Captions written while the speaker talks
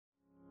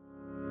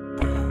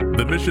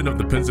The mission of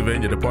the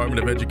Pennsylvania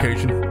Department of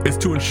Education is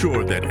to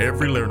ensure that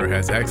every learner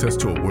has access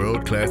to a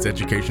world-class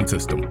education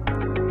system.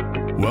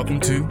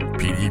 Welcome to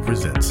PDE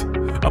Presents,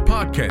 a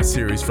podcast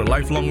series for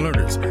lifelong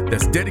learners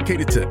that's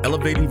dedicated to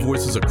elevating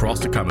voices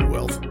across the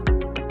Commonwealth.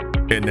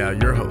 And now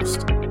your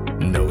host,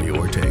 Noe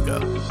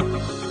Ortega.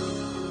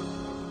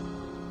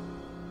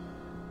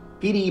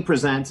 PDE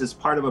Presents is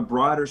part of a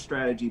broader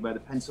strategy by the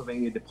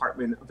Pennsylvania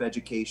Department of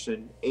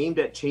Education aimed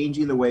at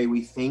changing the way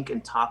we think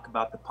and talk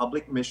about the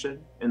public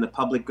mission and the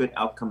public good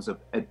outcomes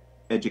of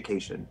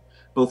education,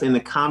 both in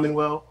the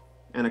Commonwealth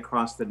and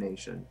across the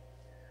nation.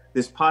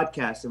 This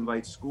podcast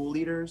invites school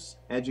leaders,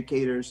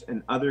 educators,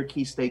 and other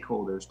key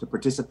stakeholders to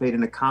participate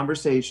in a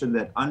conversation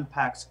that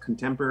unpacks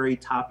contemporary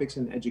topics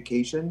in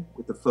education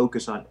with a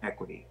focus on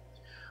equity.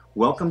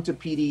 Welcome to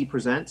PDE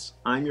Presents.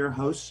 I'm your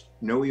host,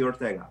 Noe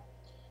Ortega.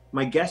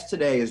 My guest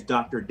today is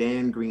Dr.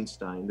 Dan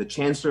Greenstein, the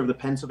Chancellor of the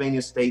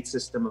Pennsylvania State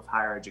System of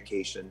Higher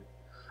Education,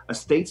 a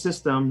state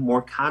system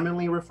more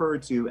commonly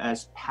referred to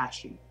as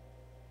PASSHE.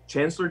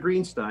 Chancellor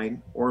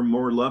Greenstein, or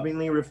more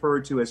lovingly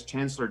referred to as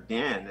Chancellor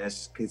Dan,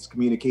 as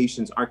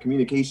our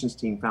communications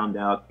team found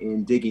out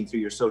in digging through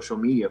your social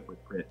media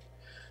footprint,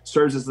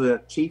 serves as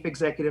the Chief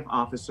Executive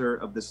Officer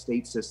of the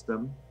state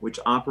system, which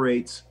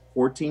operates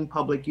 14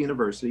 public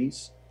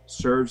universities,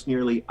 serves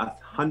nearly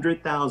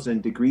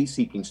 100,000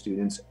 degree-seeking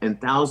students,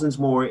 and thousands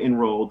more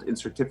enrolled in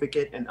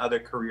certificate and other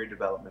career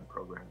development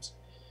programs.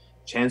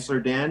 Chancellor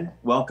Dan,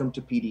 welcome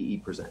to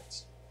PDE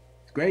Presents.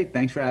 Great,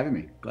 thanks for having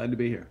me. Glad to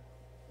be here.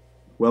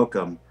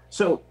 Welcome.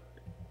 So,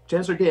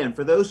 Chancellor Dan,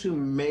 for those who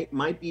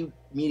might be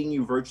meeting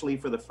you virtually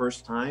for the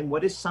first time,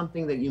 what is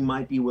something that you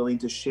might be willing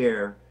to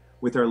share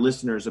with our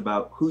listeners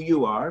about who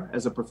you are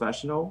as a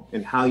professional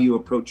and how you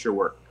approach your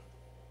work?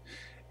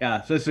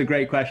 Yeah, so this is a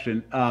great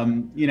question.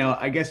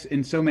 I guess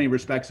in so many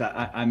respects,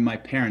 I'm my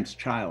parents'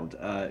 child.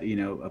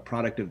 A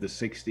product of the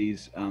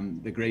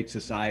 '60s. The Great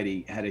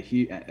Society had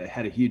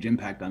a huge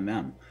impact on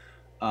them.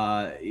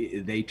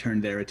 They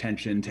turned their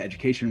attention to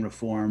education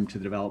reform, to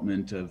the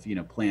development of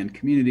planned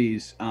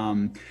communities,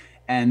 and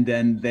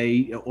then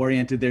they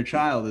oriented their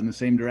child in the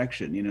same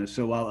direction.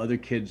 So while other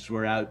kids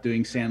were out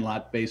doing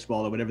sandlot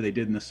baseball or whatever they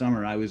did in the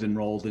summer, I was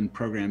enrolled in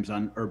programs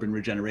on urban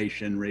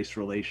regeneration, race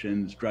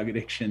relations, drug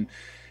addiction.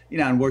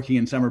 And working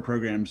in summer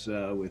programs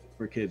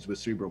for kids with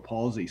cerebral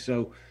palsy.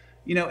 So,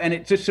 and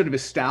it just sort of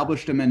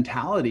established a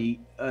mentality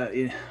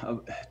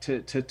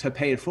to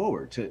pay it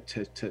forward,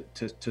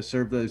 to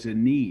serve those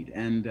in need.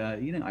 And,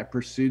 I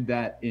pursued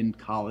that in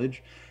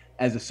college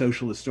as a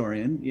social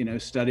historian,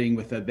 studying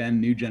with a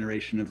then new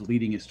generation of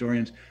leading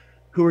historians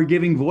who are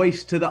giving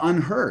voice to the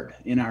unheard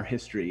in our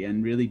history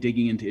and really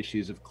digging into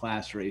issues of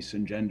class, race,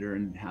 and gender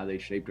and how they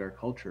shaped our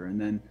culture. And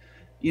then,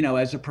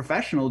 as a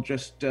professional,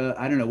 just,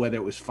 I don't know whether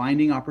it was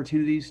finding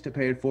opportunities to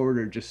pay it forward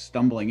or just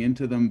stumbling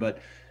into them, but,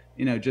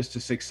 just a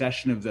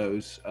succession of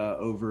those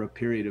over a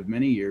period of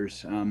many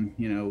years,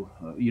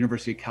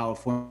 University of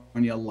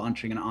California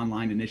launching an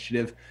online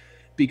initiative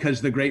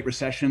because the Great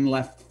Recession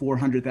left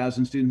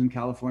 400,000 students in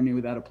California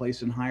without a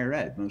place in higher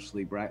ed,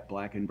 mostly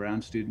Black and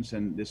brown students.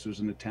 And this was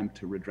an attempt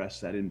to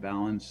redress that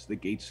imbalance. The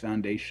Gates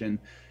Foundation,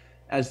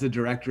 as the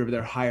director of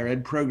their higher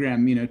ed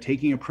program,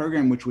 taking a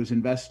program which was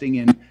investing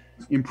in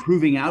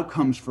improving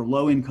outcomes for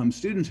low-income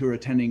students who are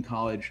attending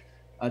college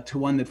to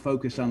one that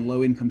focused on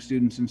low-income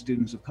students and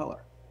students of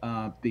color,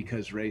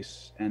 because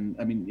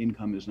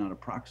income is not a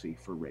proxy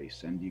for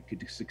race, and you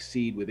could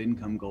succeed with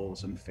income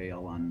goals and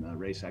fail on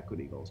race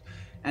equity goals.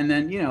 And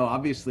then,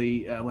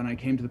 obviously, when I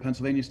came to the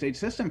Pennsylvania state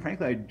system,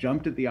 frankly, I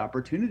jumped at the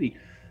opportunity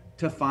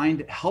to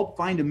help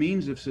find a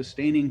means of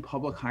sustaining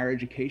public higher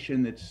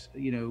education that's,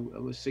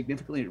 was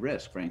significantly at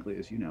risk, frankly,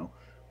 as you know.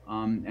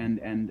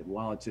 And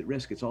while it's at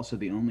risk, it's also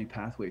the only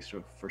pathway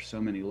for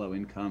so many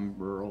low-income,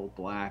 rural,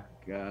 Black,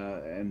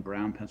 and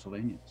brown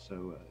Pennsylvanians.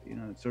 So,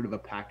 it's sort of a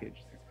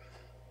package there.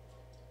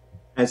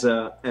 As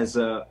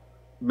a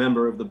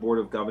member of the Board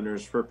of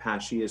Governors for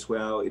PASSHE as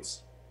well,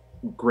 it's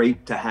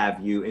great to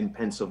have you in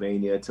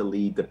Pennsylvania to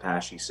lead the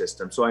PASSHE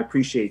system. So I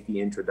appreciate the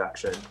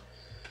introduction.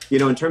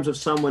 In terms of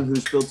someone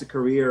who's built a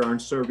career on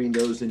serving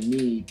those in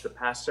need, the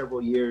past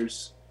several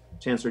years,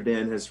 Chancellor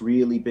Dan, has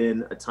really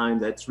been a time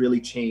that's really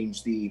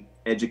changed the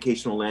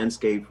educational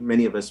landscape.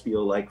 Many of us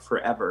feel like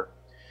forever.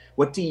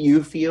 What do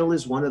you feel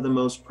is one of the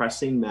most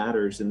pressing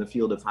matters in the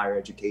field of higher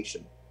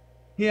education?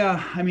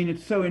 Yeah,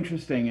 it's so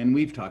interesting. And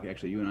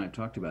you and I have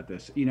talked about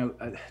this.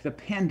 The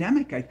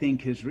pandemic, I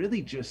think, has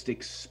really just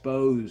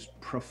exposed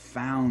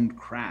profound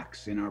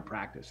cracks in our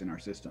practice, in our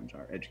systems,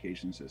 our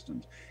education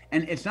systems.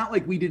 And it's not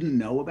like we didn't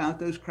know about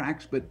those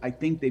cracks, but I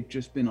think they've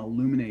just been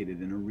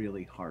illuminated in a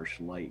really harsh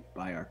light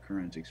by our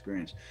current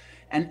experience.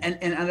 And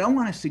I don't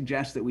want to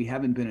suggest that we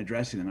haven't been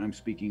addressing them. I'm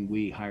speaking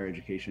we, higher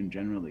education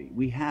generally.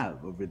 We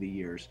have over the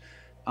years.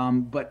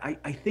 But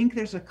I think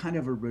there's a kind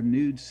of a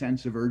renewed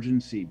sense of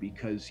urgency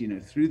because,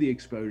 through the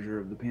exposure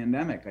of the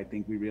pandemic, I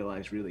think we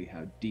realize really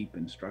how deep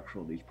and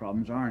structural these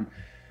problems are. And,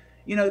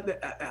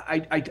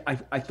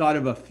 I thought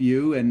of a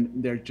few, and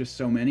there's just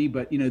so many,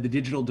 but the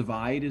digital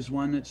divide is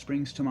one that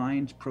springs to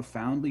mind.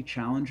 Profoundly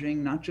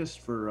challenging, not just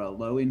for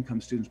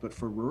low-income students, but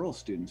for rural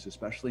students,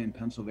 especially in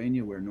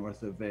Pennsylvania, where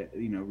north of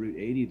Route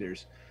 80,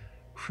 there's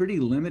pretty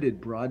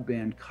limited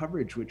broadband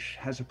coverage, which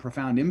has a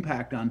profound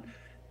impact on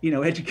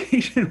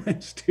education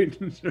when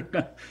students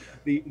are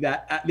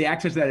the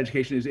access to that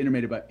education is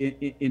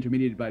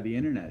intermediated by the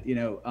internet.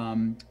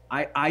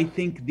 I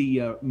think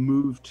the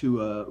move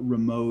to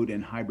remote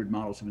and hybrid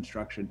models of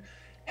instruction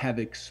have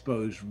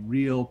exposed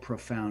real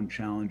profound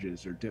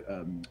challenges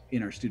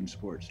in our student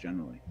supports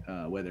generally,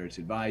 whether it's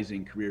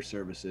advising, career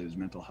services,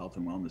 mental health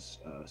and wellness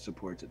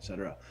supports, et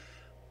cetera.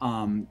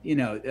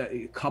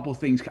 A couple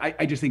things.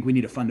 I just think we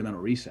need a fundamental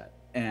reset.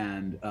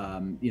 And,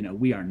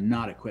 we are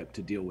not equipped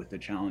to deal with the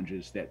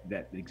challenges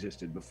that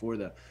existed before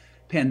the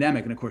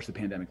pandemic. And of course, the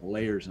pandemic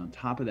layers on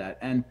top of that.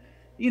 And,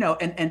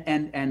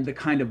 and the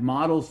kind of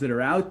models that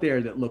are out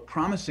there that look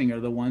promising are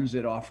the ones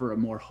that offer a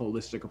more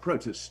holistic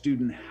approach. The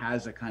student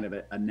has a kind of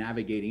a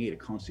navigating aid, a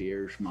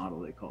concierge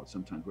model, they call it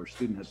sometimes, where a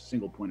student has a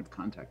single point of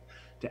contact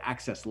to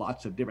access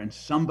lots of different,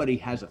 somebody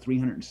has a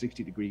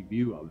 360-degree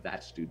view of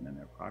that student and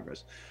their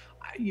progress.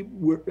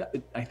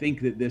 I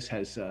think that this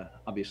has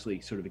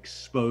obviously sort of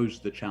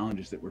exposed the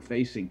challenges that we're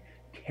facing,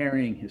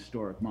 carrying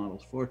historic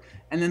models forward.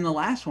 And then the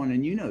last one,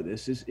 and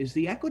this, is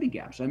the equity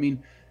gaps. I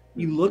mean,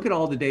 you look at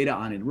all the data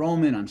on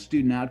enrollment, on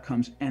student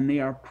outcomes, and they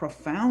are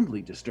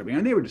profoundly disturbing.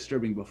 And they were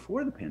disturbing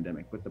before the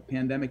pandemic, but the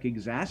pandemic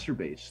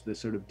exacerbates the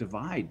sort of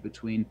divide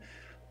between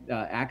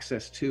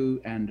access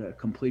to and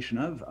completion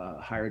of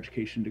higher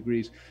education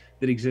degrees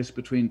that exists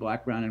between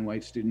Black, brown, and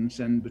white students,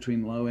 and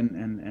between low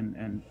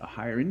and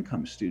higher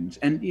income students.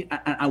 And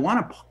I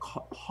want to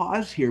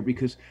pause here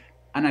because,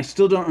 and I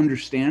still don't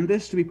understand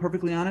this, to be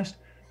perfectly honest,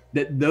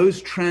 that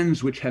those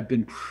trends, which have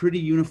been pretty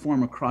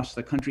uniform across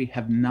the country,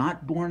 have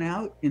not borne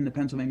out in the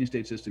Pennsylvania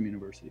state system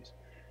universities.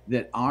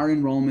 That our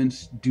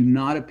enrollments do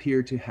not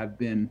appear to have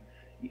been,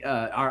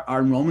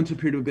 our enrollments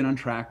appear to have been on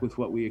track with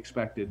what we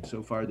expected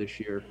so far this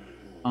year.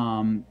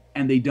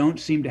 And they don't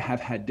seem to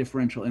have had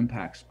differential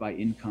impacts by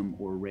income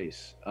or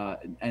race.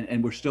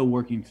 And we're still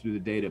working through the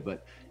data,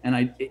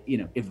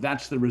 if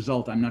that's the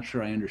result, I'm not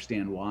sure I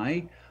understand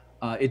why.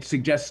 It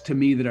suggests to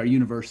me that our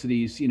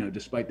universities,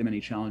 despite the many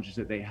challenges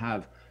that they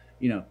have,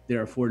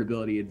 their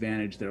affordability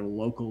advantage, their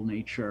local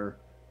nature,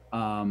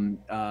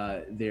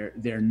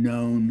 they're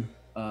known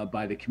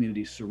by the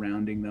communities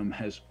surrounding them,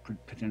 has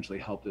potentially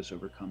helped us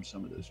overcome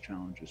some of those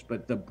challenges.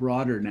 But the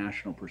broader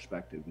national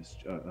perspective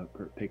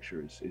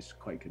picture is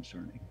quite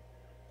concerning.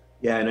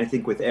 Yeah, and I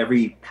think with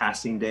every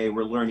passing day,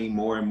 we're learning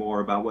more and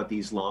more about what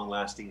these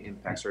long-lasting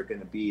impacts are going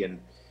to be, and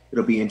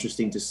it'll be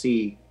interesting to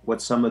see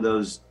what some of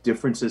those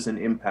differences in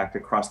impact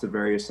across the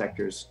various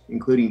sectors,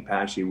 including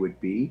PASSHE, would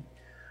be.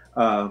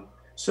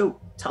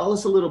 So tell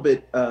us a little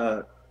bit,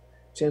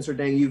 Chancellor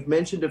Dang, you've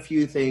mentioned a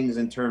few things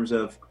in terms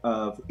of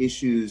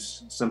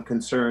issues, some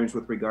concerns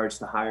with regards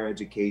to higher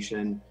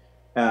education,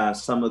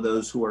 some of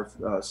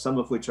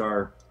which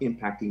are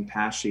impacting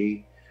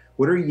PASSHE.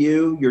 What are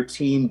your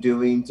team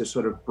doing to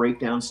sort of break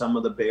down some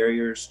of the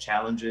barriers,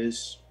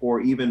 challenges,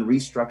 or even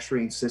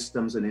restructuring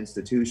systems and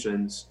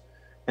institutions,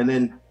 and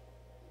then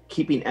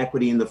keeping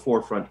equity in the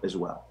forefront as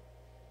well?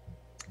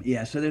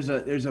 Yeah, so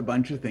there's a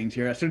bunch of things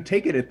here. So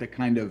take it at the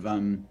kind of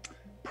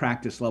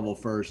practice level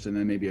first, and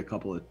then maybe a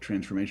couple of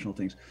transformational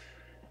things.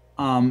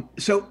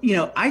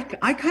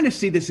 I kind of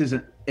see this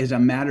as a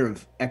matter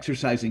of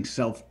exercising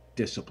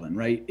self-discipline,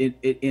 right?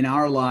 In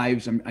our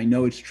lives, I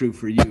know it's true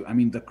for you. I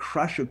mean, the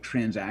crush of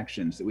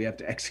transactions that we have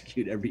to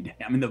execute every day,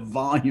 I mean, the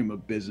volume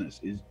of business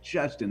is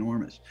just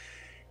enormous.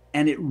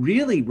 And it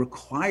really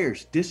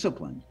requires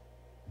discipline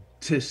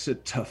to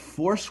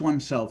force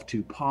oneself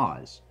to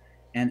pause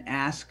and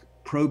ask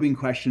probing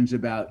questions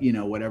about,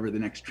 whatever the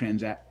next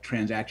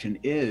transaction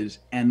is,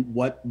 and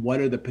what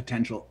are the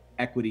potential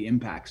equity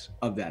impacts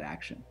of that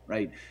action,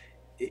 right?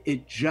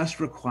 It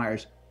just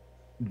requires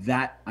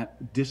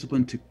that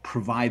discipline to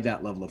provide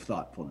that level of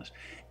thoughtfulness.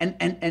 And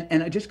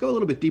I just go a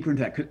little bit deeper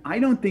into that, because I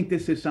don't think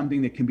this is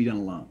something that can be done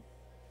alone.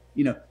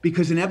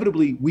 Because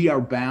inevitably we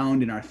are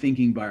bound in our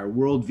thinking by our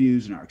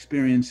worldviews and our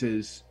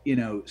experiences,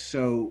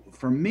 so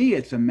for me,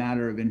 it's a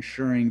matter of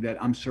ensuring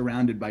that I'm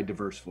surrounded by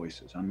diverse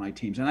voices on my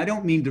teams. And I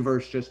don't mean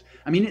diverse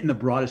I mean it in the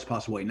broadest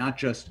possible way, not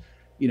just,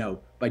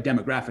 by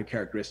demographic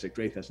characteristics,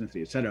 race,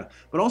 ethnicity, et cetera,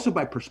 but also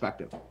by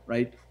perspective,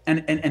 right?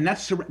 And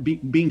that's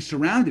being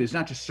surrounded is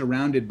not just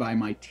surrounded by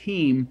my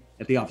team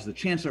at the Office of the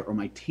Chancellor or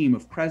my team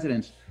of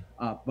presidents,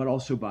 but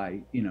also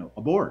by,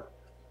 a board.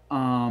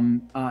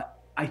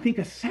 I think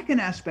a second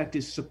aspect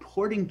is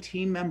supporting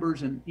team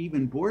members and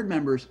even board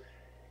members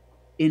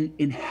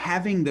in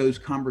having those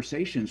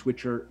conversations,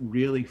 which are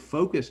really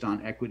focused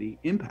on equity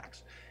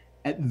impacts.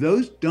 And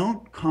those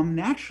don't come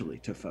naturally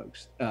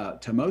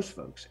to most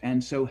folks.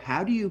 And so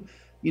how do you,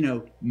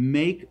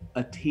 make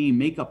a team,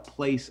 make a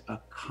place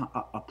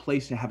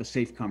to have a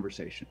safe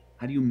conversation?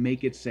 How do you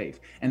make it safe?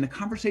 And the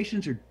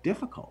conversations are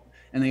difficult.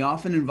 And they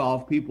often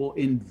involve people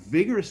in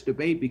vigorous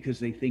debate because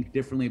they think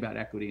differently about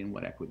equity and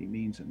what equity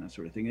means and that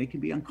sort of thing. They can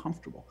be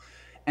uncomfortable.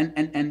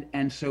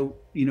 And so,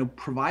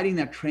 providing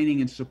that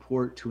training and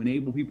support to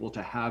enable people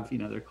to have,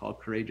 they're called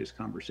courageous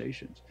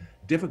conversations,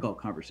 difficult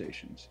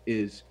conversations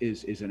is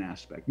an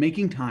aspect.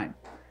 Making time,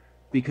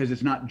 because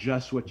it's not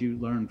just what you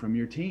learn from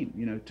your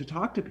team, to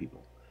talk to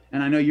people.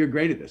 And I know you're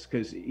great at this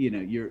because,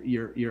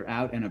 you're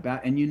out and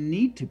about, and you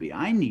need to be,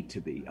 I need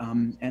to be,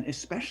 and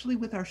especially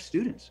with our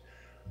students.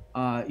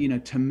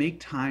 To make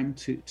time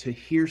to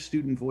hear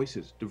student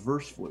voices,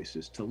 diverse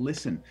voices, to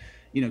listen,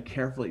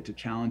 carefully to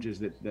challenges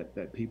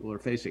that people are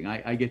facing.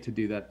 I get to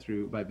do that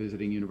by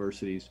visiting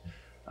universities.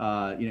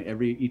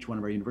 Each one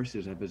of our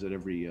universities I visit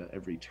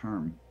every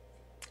term,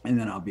 and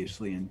then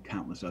obviously in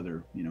countless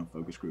other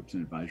focus groups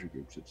and advisory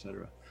groups, et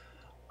cetera.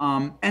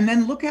 And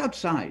then look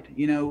outside,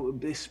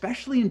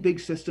 especially in big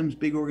systems,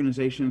 big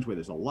organizations where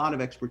there's a lot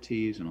of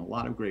expertise and a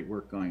lot of great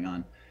work going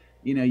on.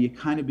 You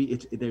kind of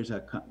there's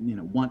a,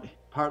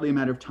 partly a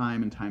matter of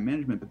time and time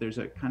management, but there's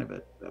a kind of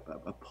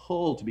a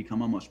pull to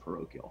become almost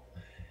parochial.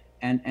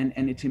 And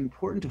it's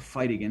important to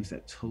fight against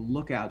that, to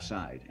look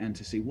outside and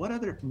to see what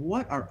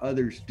are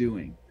others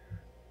doing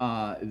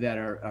that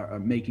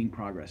are making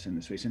progress in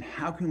this space, and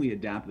how can we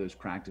adapt those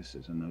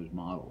practices and those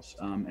models.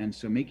 And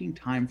so making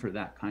time for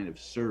that kind of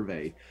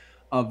survey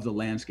of the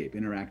landscape,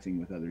 interacting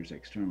with others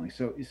externally.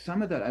 So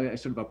some of that, I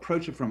sort of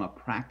approach it from a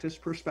practice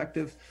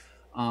perspective.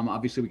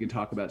 Obviously, we can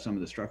talk about some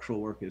of the structural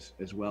work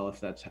as well, if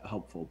that's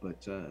helpful,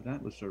 but that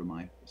was sort of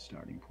my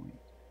starting point.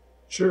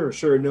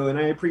 Sure. No, and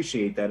I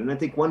appreciate that. And I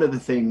think one of the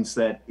things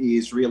that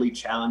is really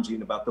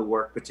challenging about the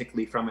work,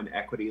 particularly from an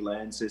equity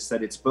lens, is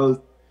that it's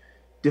both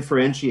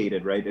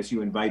differentiated, right, as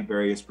you invite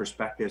various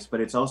perspectives, but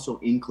it's also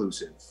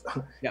inclusive.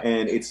 Yeah.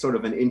 And it's sort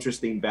of an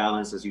interesting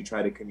balance as you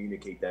try to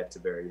communicate that to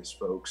various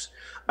folks.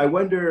 I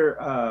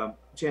wonder,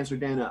 Chancellor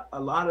Dan, a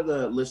lot of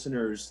the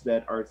listeners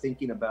that are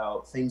thinking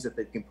about things that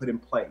they can put in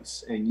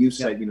place, and you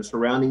said,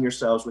 surrounding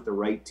yourselves with the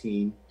right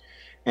team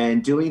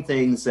and doing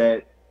things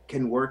that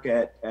can work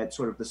at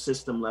sort of the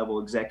system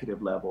level,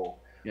 executive level.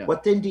 Yeah.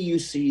 What then do you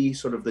see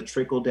sort of the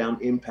trickle down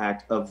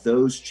impact of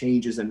those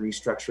changes and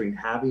restructuring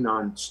having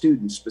on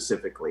students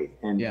specifically?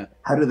 And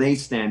how do they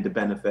stand to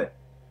benefit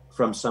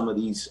from some of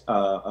these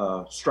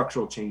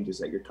structural changes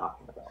that you're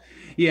talking about?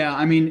 Yeah,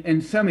 I mean,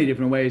 in so many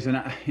different ways. And,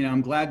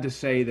 I'm glad to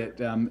say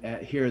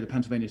that here at the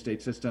Pennsylvania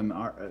State System,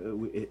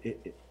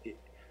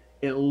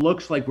 it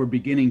looks like we're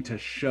beginning to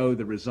show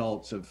the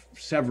results of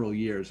several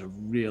years of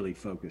really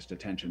focused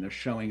attention. They're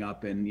showing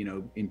up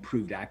in,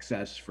 improved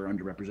access for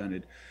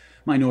underrepresented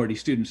minority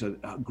students,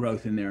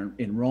 growth in their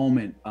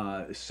enrollment,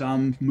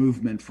 some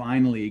movement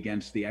finally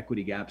against the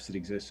equity gaps that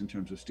exist in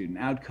terms of student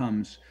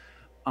outcomes,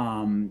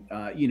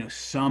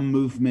 some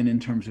movement in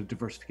terms of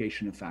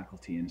diversification of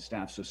faculty and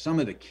staff. So some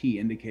of the key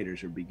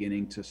indicators are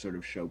beginning to sort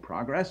of show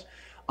progress.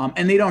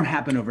 And they don't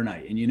happen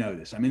overnight, and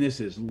this. I mean, this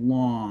is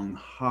long,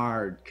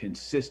 hard,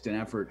 consistent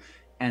effort,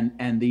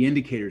 and the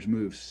indicators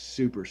move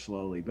super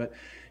slowly. But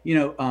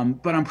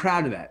but I'm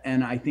proud of that,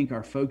 and I think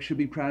our folks should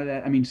be proud of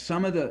that. I mean,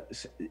 some of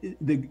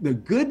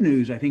the good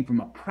news, I think,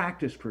 from a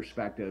practice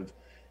perspective,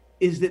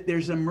 is that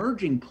there's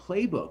emerging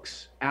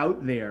playbooks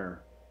out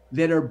there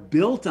that are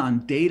built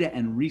on data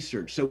and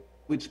research. So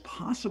it's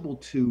possible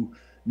to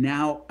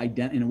now,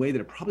 in a way that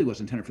it probably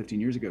wasn't 10 or 15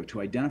 years ago,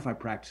 to identify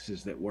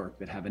practices that work,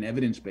 that have an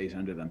evidence base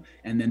under them,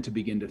 and then to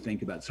begin to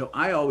think about. So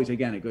I always,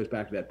 again, it goes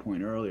back to that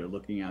point earlier,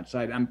 looking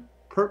outside. I'm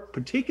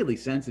particularly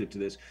sensitive to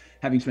this,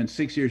 having spent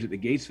 6 years at the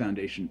Gates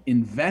Foundation,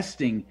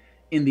 investing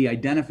in the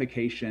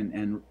identification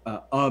and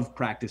of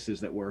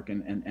practices that work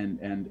and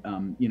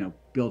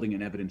building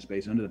an evidence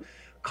base under them.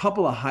 A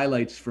couple of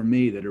highlights for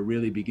me that are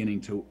really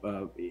beginning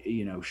to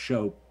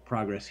show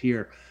progress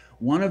here.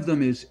 One of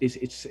them is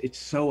it's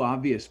so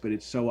obvious, but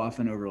it's so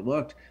often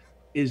overlooked,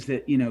 is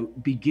that,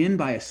 begin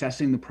by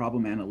assessing the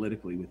problem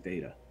analytically with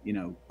data.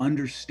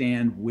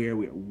 Understand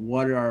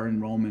what are our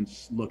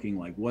enrollments looking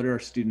like? What are our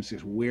students,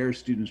 where are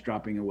students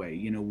dropping away?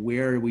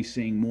 Where are we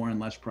seeing more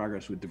and less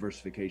progress with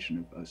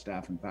diversification of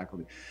staff and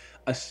faculty?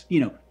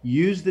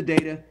 Use the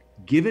data,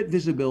 give it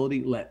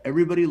visibility, let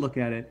everybody look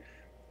at it,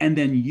 and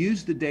then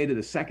use the data.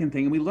 The second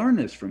thing, and we learned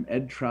this from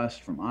EdTrust,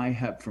 from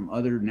IHEP, from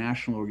other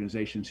national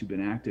organizations who've been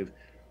active,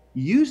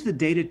 use the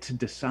data to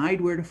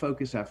decide where to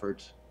focus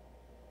efforts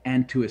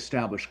and to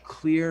establish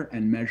clear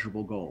and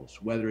measurable goals,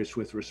 whether it's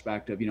with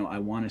respect of, I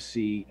want to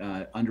see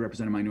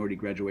underrepresented minority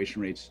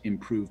graduation rates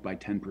improve by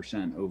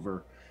 10%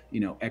 over,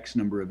 X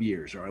number of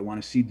years, or I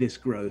want to see this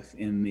growth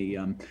in the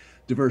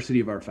diversity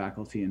of our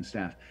faculty and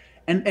staff.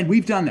 And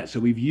we've done that. So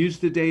we've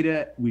used the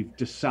data, we've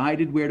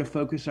decided where to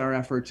focus our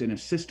efforts. In a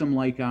system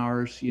like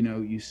ours,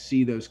 you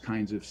see those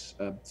kinds of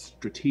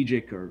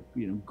strategic or,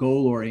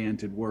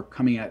 goal-oriented work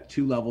coming at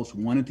two levels,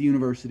 one at the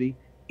university.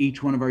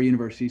 Each one of our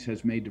universities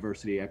has made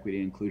diversity, equity,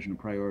 and inclusion a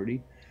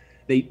priority.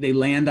 They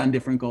land on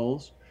different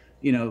goals.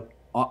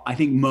 I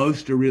think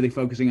most are really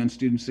focusing on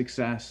student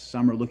success.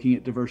 Some are looking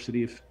at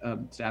diversity of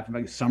staff and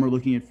faculty. Some are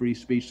looking at free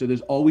speech. So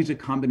there's always a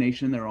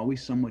combination. They're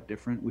always somewhat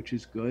different, which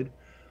is good.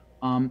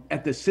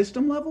 At the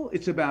system level,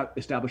 it's about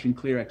establishing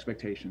clear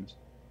expectations.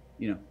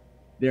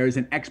 There is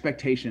an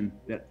expectation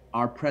that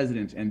our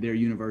presidents and their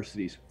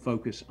universities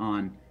focus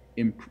on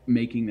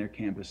making their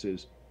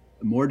campuses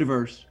more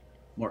diverse,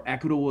 more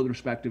equitable with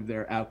respect to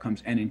their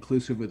outcomes, and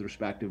inclusive with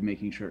respect to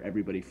making sure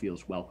everybody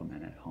feels welcome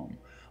and at home.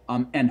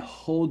 And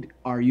hold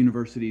our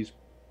universities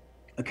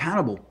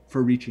accountable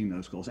for reaching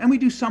those goals. And we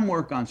do some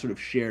work on sort of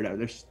shared,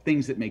 there's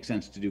things that make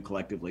sense to do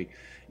collectively.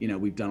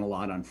 We've done a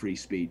lot on free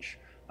speech.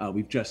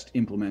 We've just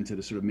implemented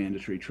a sort of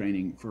mandatory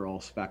training for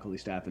all faculty,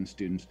 staff, and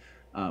students.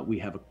 We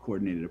have a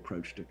coordinated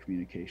approach to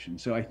communication.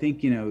 So I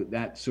think,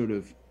 that sort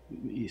of,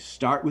 you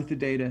start with the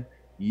data,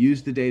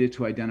 use the data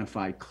to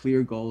identify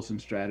clear goals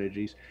and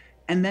strategies,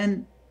 and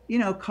then,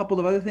 a couple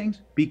of other things,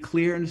 be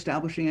clear in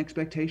establishing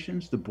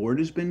expectations. The board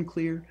has been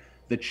clear.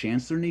 The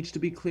chancellor needs to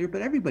be clear,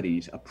 but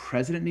a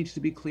president needs to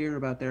be clear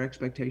about their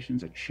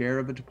expectations, a chair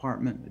of a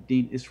department, a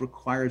dean. This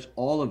requires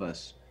all of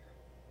us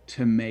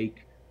to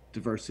make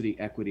diversity,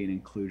 equity, and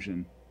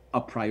inclusion a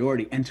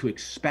priority and to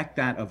expect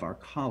that of our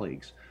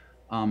colleagues.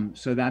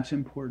 So that's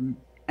important.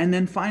 And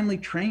then finally,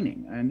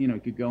 training. And,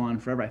 it could go on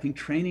forever. I think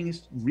training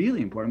is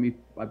really important.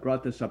 I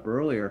brought this up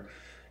earlier.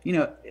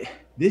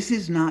 This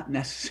is not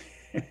necessary.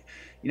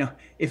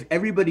 If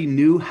everybody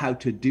knew how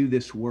to do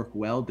this work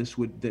well,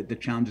 the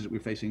challenges that we're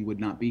facing would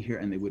not be here,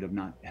 and they would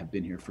not have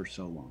been here for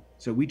so long.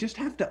 So we just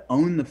have to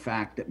own the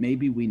fact that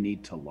maybe we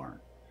need to learn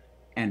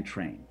and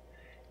train.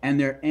 And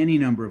there are any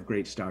number of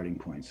great starting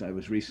points. I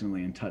was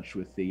recently in touch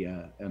with the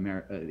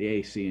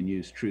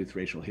AAC&U's Truth,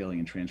 Racial Healing,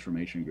 and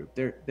Transformation Group.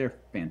 They're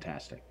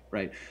fantastic,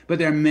 right? But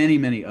there are many,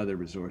 many other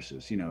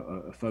resources,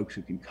 folks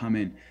who can come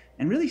in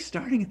and really,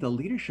 starting at the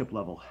leadership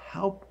level,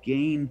 help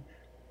gain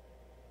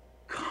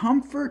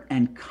comfort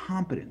and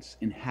competence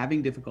in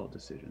having difficult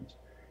decisions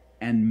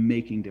and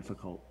making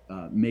difficult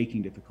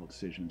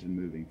decisions and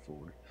moving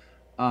forward.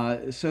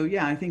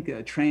 I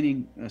think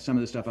training, some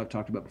of the stuff I've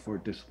talked about before,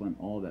 discipline,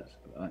 all of that's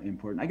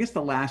important. I guess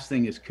the last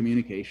thing is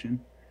communication.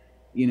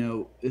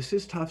 This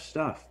is tough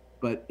stuff,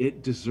 but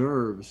it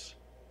deserves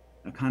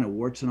a kind of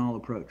warts and all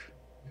approach.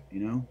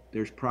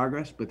 There's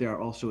progress, but there are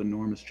also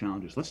enormous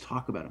challenges. Let's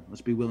talk about them.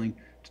 Let's be willing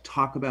to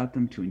talk about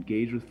them, to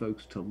engage with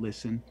folks, to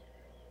listen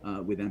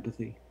with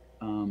empathy.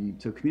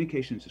 So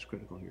communication is just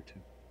critical here too.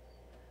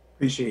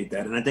 Appreciate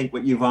that. And I think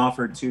what you've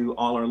offered to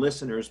all our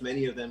listeners,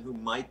 many of them who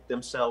might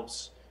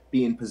themselves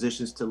be in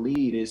positions to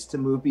lead, is to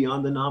move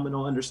beyond the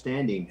nominal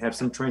understanding, have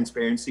some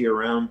transparency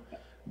around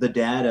the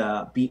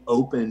data, be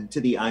open to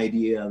the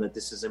idea that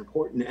this is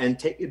important, and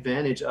take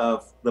advantage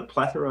of the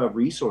plethora of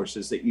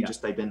resources that you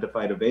just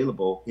identified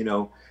available.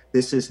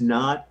 This is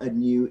not a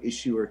new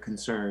issue or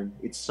concern.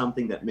 It's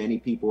something that many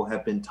people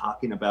have been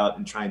talking about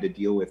and trying to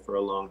deal with for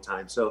a long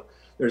time. So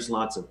there's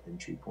lots of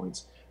entry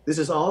points. This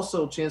is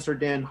also, Chancellor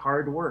Dan,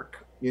 hard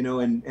work,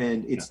 and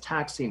it's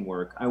taxing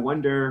work. I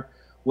wonder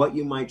what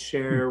you might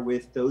share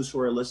with those who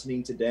are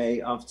listening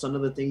today of some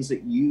of the things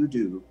that you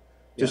do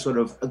to sort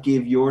of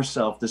give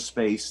yourself the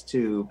space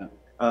to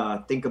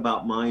think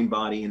about mind,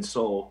 body, and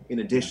soul in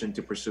addition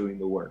to pursuing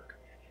the work.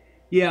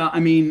 Yeah,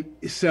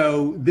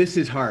 so this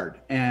is hard,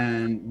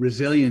 and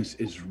resilience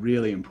is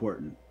really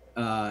important.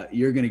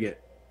 You're going to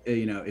get,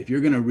 if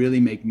you're going to really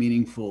make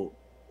meaningful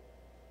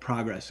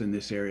progress in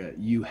this area,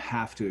 you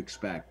have to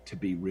expect to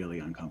be really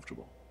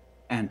uncomfortable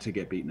and to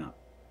get beaten up.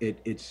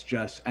 It's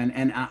just,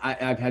 and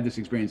I've had this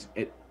experience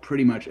at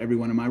pretty much every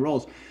one of my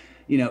roles.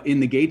 In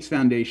the Gates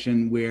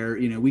Foundation, where,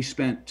 we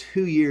spent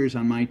 2 years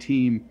on my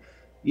team,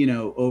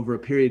 over a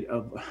period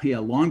of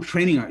long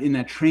training, in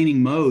that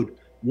training mode.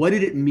 What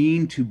did it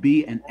mean to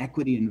be an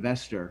equity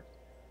investor,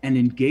 and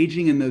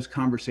engaging in those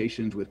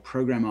conversations with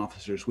program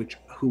officers,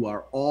 who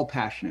are all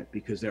passionate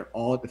because they're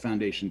all at the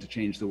foundation to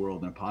change the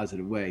world in a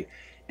positive way.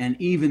 And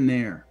even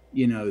there,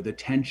 the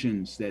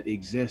tensions that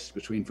exist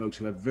between folks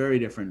who have very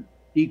different,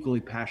 equally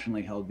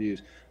passionately held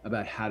views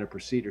about how to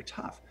proceed are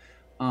tough.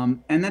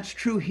 And that's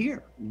true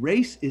here.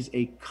 Race is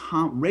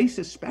race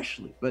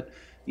especially, but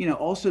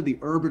also the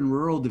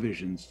urban-rural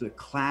divisions, the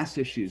class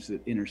issues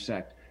that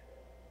intersect,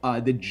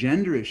 the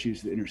gender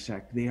issues that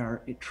intersect. They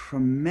are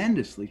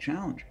tremendously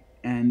challenging,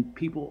 and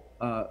people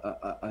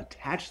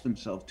attach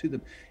themselves to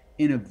them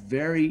in a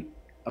very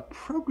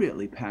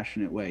appropriately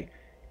passionate way.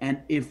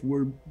 And if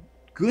we're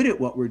good at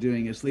what we're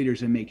doing as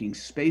leaders and making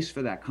space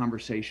for that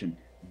conversation,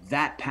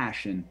 that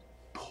passion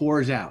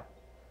pours out,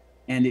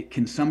 and it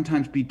can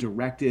sometimes be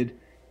directed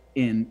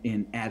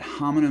in ad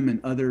hominem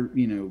and other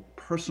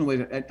personal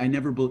ways. I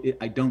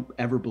don't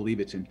ever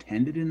believe it's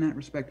intended in that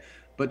respect,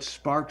 but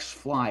sparks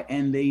fly,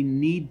 and they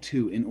need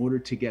to, in order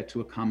to get to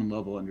a common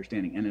level of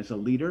understanding. And as a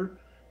leader,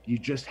 you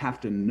just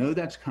have to know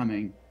that's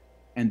coming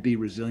and be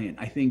resilient.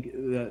 I think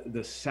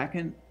the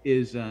second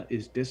is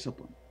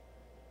discipline.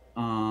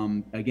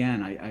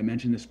 Again, I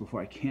mentioned this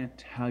before. I can't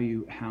tell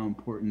you how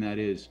important that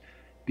is,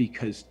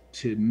 because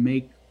to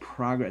make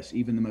progress,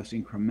 even the most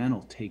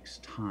incremental, takes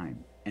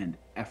time and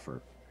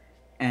effort.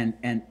 And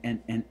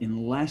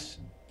unless,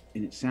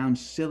 and it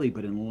sounds silly,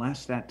 but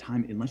unless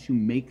you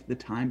make the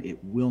time, it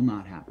will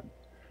not happen,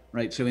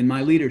 right? So in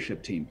my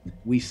leadership team,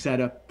 we set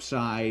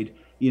aside,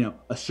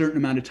 a certain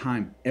amount of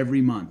time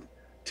every month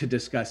to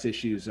discuss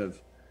issues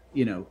of,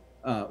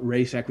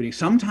 race, equity,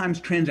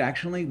 sometimes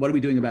transactionally, what are we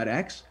doing about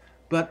X?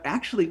 But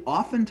actually,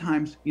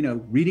 oftentimes,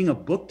 reading a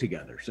book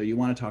together. So you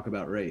want to talk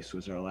about race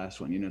was our last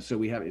one,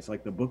 so it's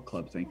like the book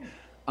club thing.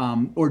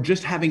 Or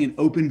just having an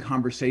open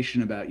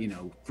conversation about,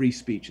 free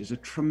speech is a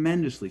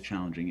tremendously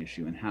challenging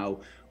issue, and how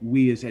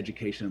we as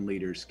education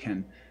leaders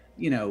can,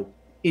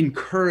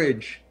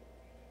 encourage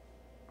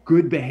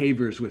good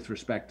behaviors with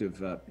respect of,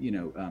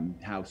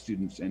 how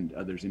students and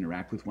others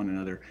interact with one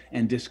another,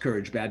 and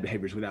discourage bad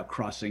behaviors without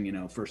crossing,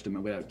 First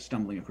Amendment, without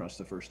stumbling across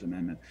the First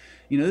Amendment.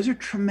 Those are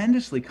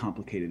tremendously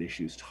complicated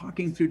issues,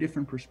 talking through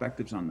different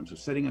perspectives on them. So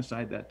setting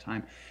aside that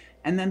time.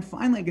 And then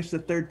finally, I guess the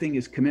third thing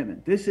is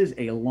commitment. This is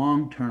a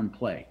long-term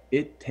play.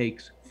 It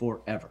takes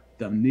forever.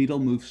 The needle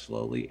moves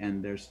slowly,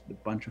 and there's a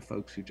bunch of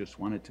folks who just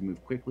want it to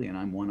move quickly, and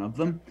I'm one of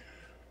them.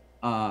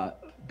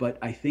 But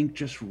I think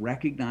just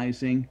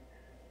recognizing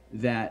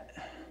that,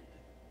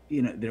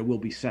 there will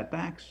be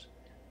setbacks.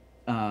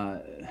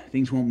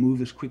 Things won't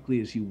move as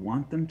quickly as you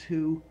want them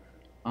to.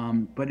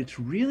 But it's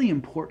really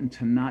important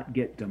to not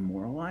get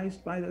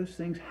demoralized by those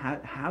things.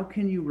 How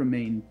can you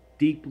remain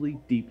deeply,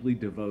 deeply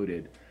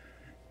devoted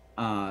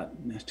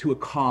to a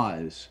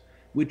cause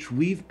which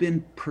we've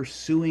been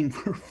pursuing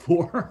for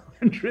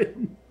 400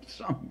 and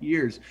some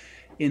years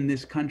in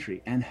this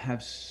country, and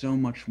have so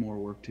much more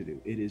work to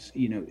do? It is,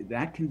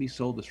 that can be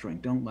soul destroying.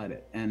 Don't let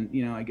it. And,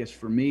 I guess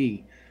for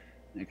me,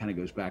 it kind of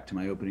goes back to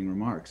my opening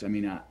remarks. I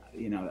mean,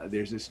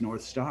 there's this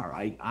North Star.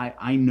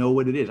 I know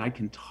what it is. I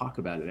can talk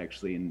about it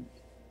actually in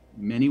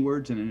many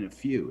words and in a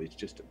few. It's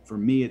just, for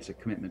me, it's a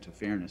commitment to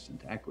fairness and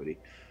to equity.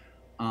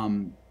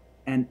 And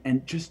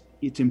just,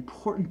 it's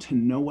important to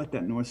know what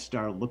that North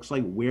Star looks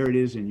like, where it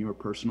is in your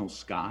personal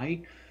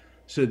sky,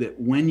 so that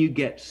when you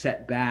get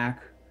set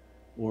back,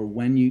 or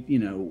when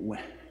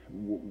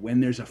when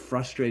there's a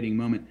frustrating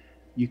moment,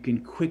 you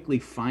can quickly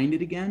find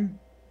it again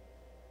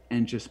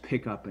and just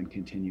pick up and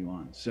continue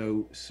on.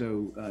 So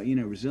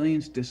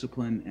resilience,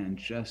 discipline, and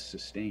just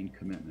sustained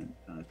commitment,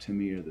 to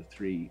me, are the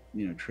three,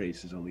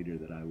 traits as a leader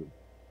that I would,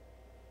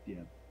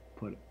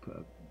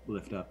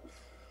 lift up.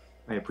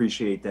 I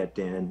appreciate that,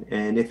 Dan.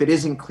 And if it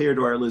isn't clear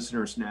to our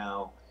listeners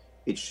now,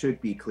 it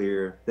should be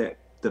clear that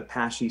the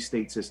PASSHE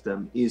state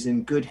system is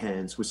in good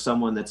hands with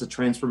someone that's a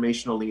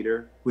transformational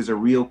leader, who has a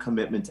real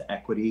commitment to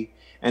equity.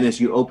 And as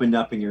you opened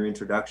up in your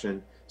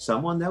introduction,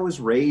 someone that was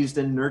raised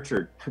and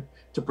nurtured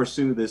to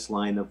pursue this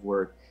line of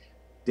work.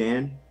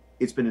 Dan,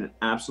 it's been an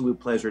absolute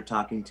pleasure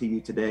talking to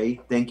you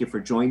today. Thank you for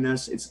joining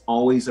us. It's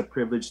always a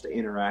privilege to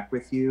interact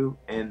with you,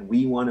 and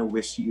we want to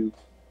wish you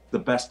the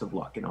best of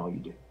luck in all you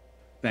do.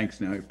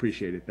 Thanks, Noah. I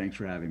appreciate it. Thanks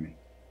for having me.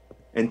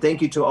 And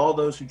thank you to all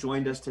those who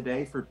joined us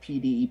today for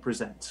PDE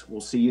Presents. We'll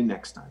see you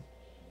next time.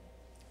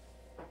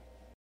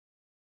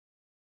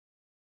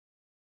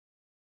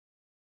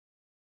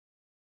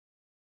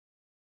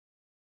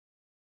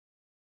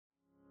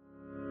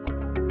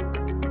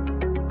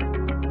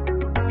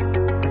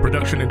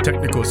 Production and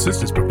technical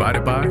assistance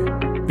provided by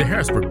the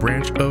Harrisburg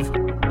branch of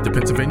the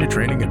Pennsylvania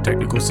Training and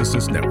Technical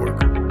Assistance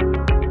Network.